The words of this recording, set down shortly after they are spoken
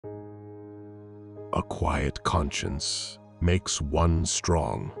A quiet conscience makes one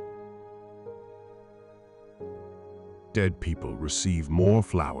strong. Dead people receive more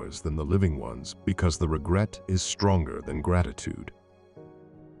flowers than the living ones because the regret is stronger than gratitude.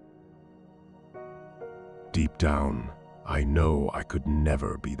 Deep down, I know I could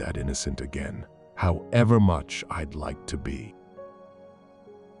never be that innocent again, however much I'd like to be.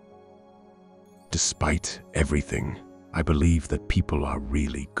 Despite everything, I believe that people are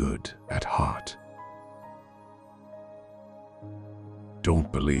really good at heart.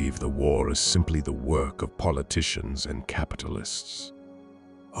 Don't believe the war is simply the work of politicians and capitalists.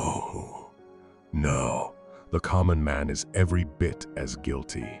 Oh, no, the common man is every bit as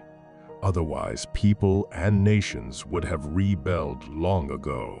guilty. Otherwise, people and nations would have rebelled long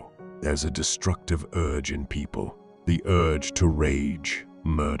ago. There's a destructive urge in people, the urge to rage,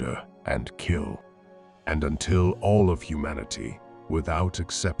 murder, and kill. And until all of humanity, without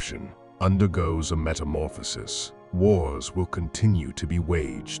exception, undergoes a metamorphosis, wars will continue to be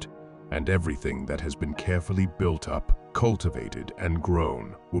waged, and everything that has been carefully built up, cultivated, and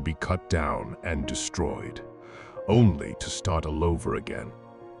grown will be cut down and destroyed, only to start all over again.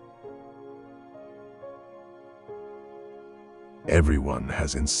 Everyone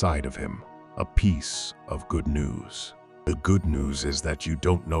has inside of him a piece of good news. The good news is that you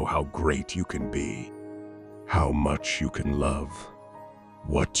don't know how great you can be, how much you can love,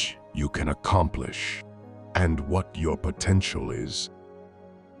 what you can accomplish, and what your potential is.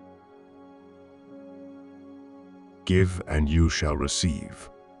 Give and you shall receive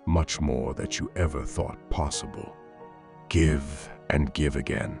much more than you ever thought possible. Give and give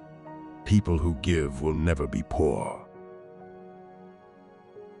again. People who give will never be poor.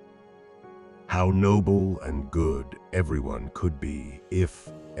 How noble and good everyone could be if,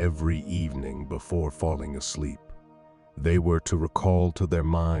 every evening before falling asleep, they were to recall to their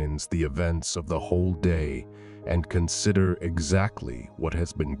minds the events of the whole day and consider exactly what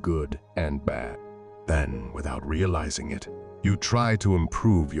has been good and bad. Then, without realizing it, you try to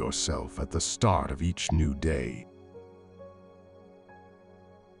improve yourself at the start of each new day.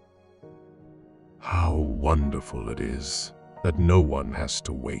 How wonderful it is that no one has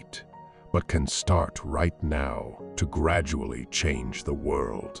to wait, but can start right now to gradually change the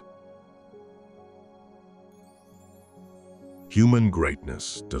world. Human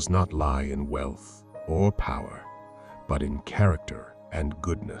greatness does not lie in wealth or power, but in character and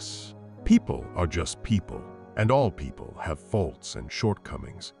goodness. People are just people, and all people have faults and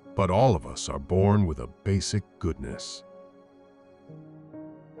shortcomings, but all of us are born with a basic goodness.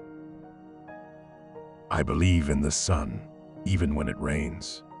 I believe in the sun, even when it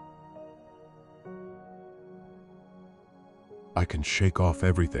rains. I can shake off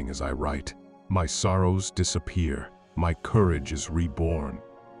everything as I write. My sorrows disappear. My courage is reborn.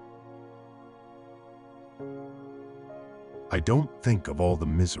 I don't think of all the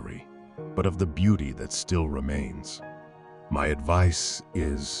misery, but of the beauty that still remains. My advice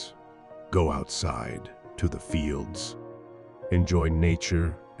is, go outside to the fields. Enjoy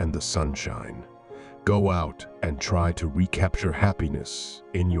nature and the sunshine. Go out and try to recapture happiness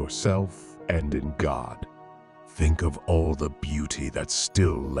in yourself and in God. Think of all the beauty that's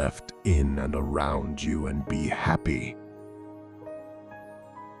still left in and around you and be happy.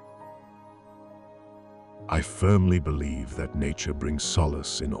 I firmly believe that nature brings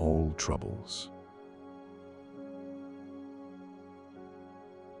solace in all troubles.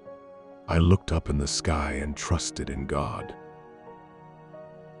 I looked up in the sky and trusted in God.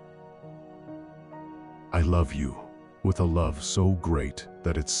 I love you with a love so great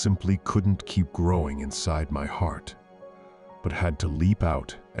that it simply couldn't keep growing inside my heart, but had to leap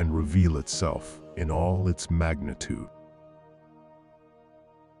out and reveal itself in all its magnitude.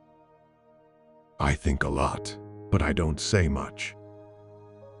 I think a lot, but I don't say much.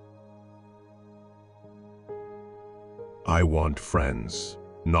 I want friends,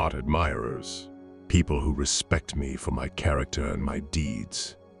 not admirers. People who respect me for my character and my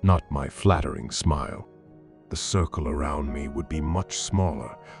deeds, not my flattering smile. The circle around me would be much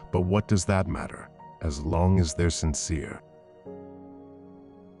smaller, but what does that matter, as long as they're sincere?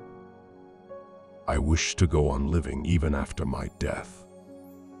 I wish to go on living even after my death.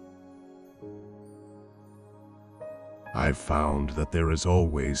 I've found that there is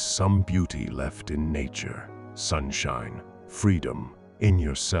always some beauty left in nature, sunshine, freedom, in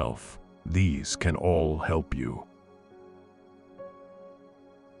yourself. These can all help you.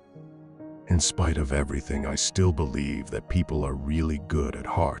 In spite of everything, I still believe that people are really good at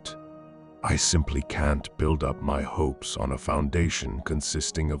heart. I simply can't build up my hopes on a foundation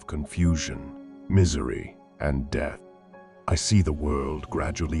consisting of confusion, misery, and death. I see the world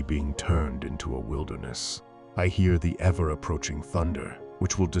gradually being turned into a wilderness. I hear the ever-approaching thunder,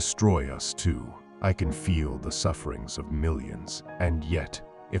 which will destroy us too. I can feel the sufferings of millions, and yet,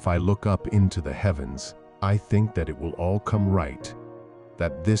 if I look up into the heavens, I think that it will all come right,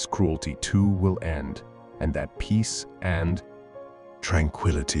 that this cruelty too will end, and that peace and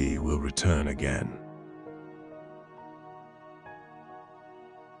tranquility will return again.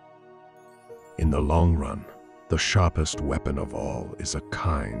 In the long run, the sharpest weapon of all is a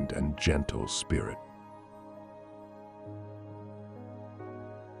kind and gentle spirit.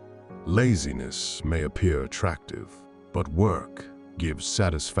 Laziness may appear attractive, but work gives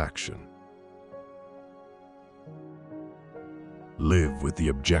satisfaction. Live with the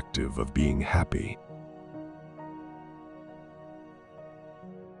objective of being happy.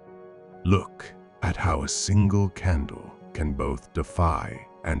 Look at how a single candle can both defy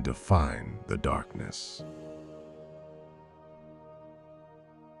and define the darkness.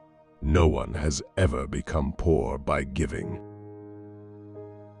 No one has ever become poor by giving.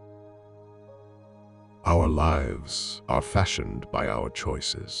 Our lives are fashioned by our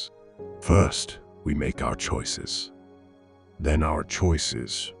choices. First, we make our choices. Then our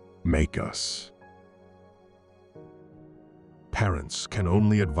choices make us. Parents can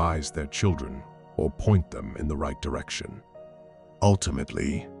only advise their children or point them in the right direction.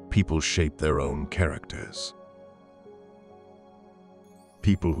 Ultimately, people shape their own characters.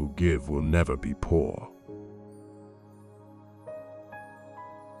 People who give will never be poor.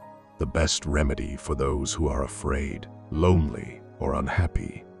 The best remedy for those who are afraid, lonely, or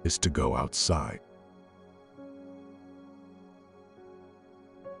unhappy is to go outside.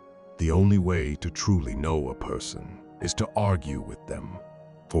 The only way to truly know a person is to argue with them,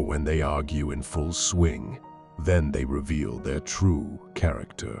 for when they argue in full swing, then they reveal their true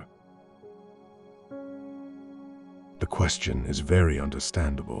character. The question is very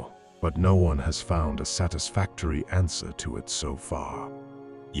understandable, but no one has found a satisfactory answer to it so far.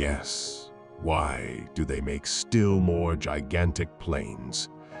 Yes, why do they make still more gigantic planes,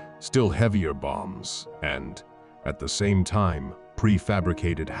 still heavier bombs, and, at the same time,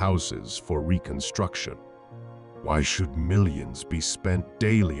 prefabricated houses for reconstruction? Why should millions be spent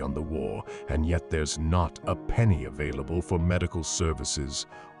daily on the war, and yet there's not a penny available for medical services,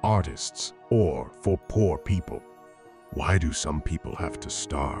 artists, or for poor people? Why do some people have to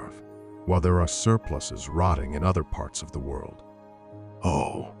starve, while there are surpluses rotting in other parts of the world?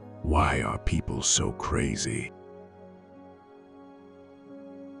 Oh, why are people so crazy?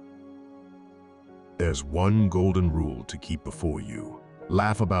 There's one golden rule to keep before you.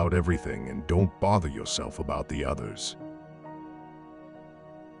 Laugh about everything and don't bother yourself about the others.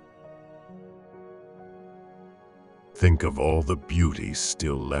 Think of all the beauty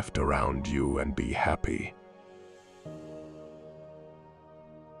still left around you and be happy.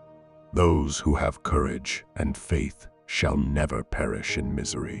 Those who have courage and faith shall never perish in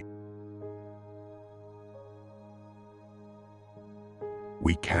misery.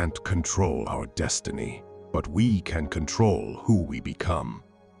 We can't control our destiny, but we can control who we become.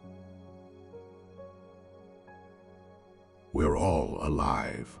 We're all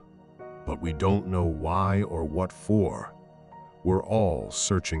alive, but we don't know why or what for. We're all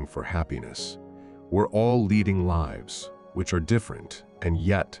searching for happiness. We're all leading lives, which are different and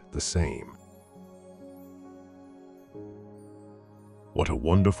yet the same. What a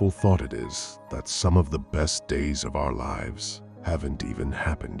wonderful thought it is that some of the best days of our lives haven't even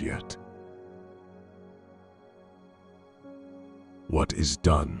happened yet. What is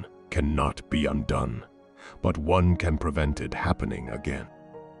done cannot be undone, but one can prevent it happening again.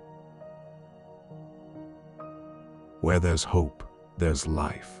 Where there's hope, there's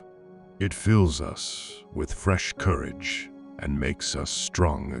life. It fills us with fresh courage and makes us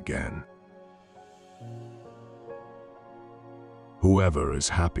strong again. Whoever is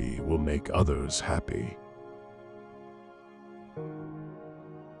happy will make others happy.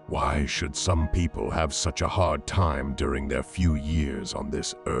 Why should some people have such a hard time during their few years on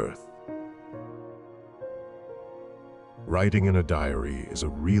this earth? Writing in a diary is a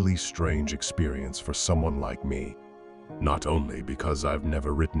really strange experience for someone like me, not only because I've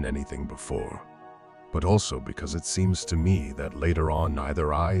never written anything before, but also because it seems to me that later on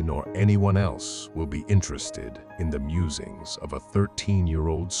neither I nor anyone else will be interested in the musings of a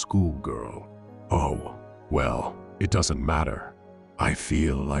 13-year-old schoolgirl. Oh, well, it doesn't matter. I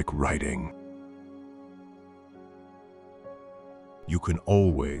feel like writing. You can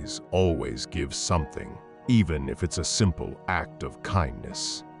always give something, even if it's a simple act of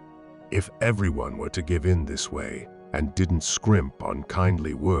kindness. If everyone were to give in this way and didn't scrimp on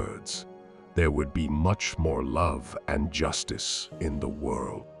kindly words, there would be much more love and justice in the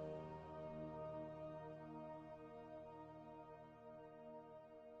world.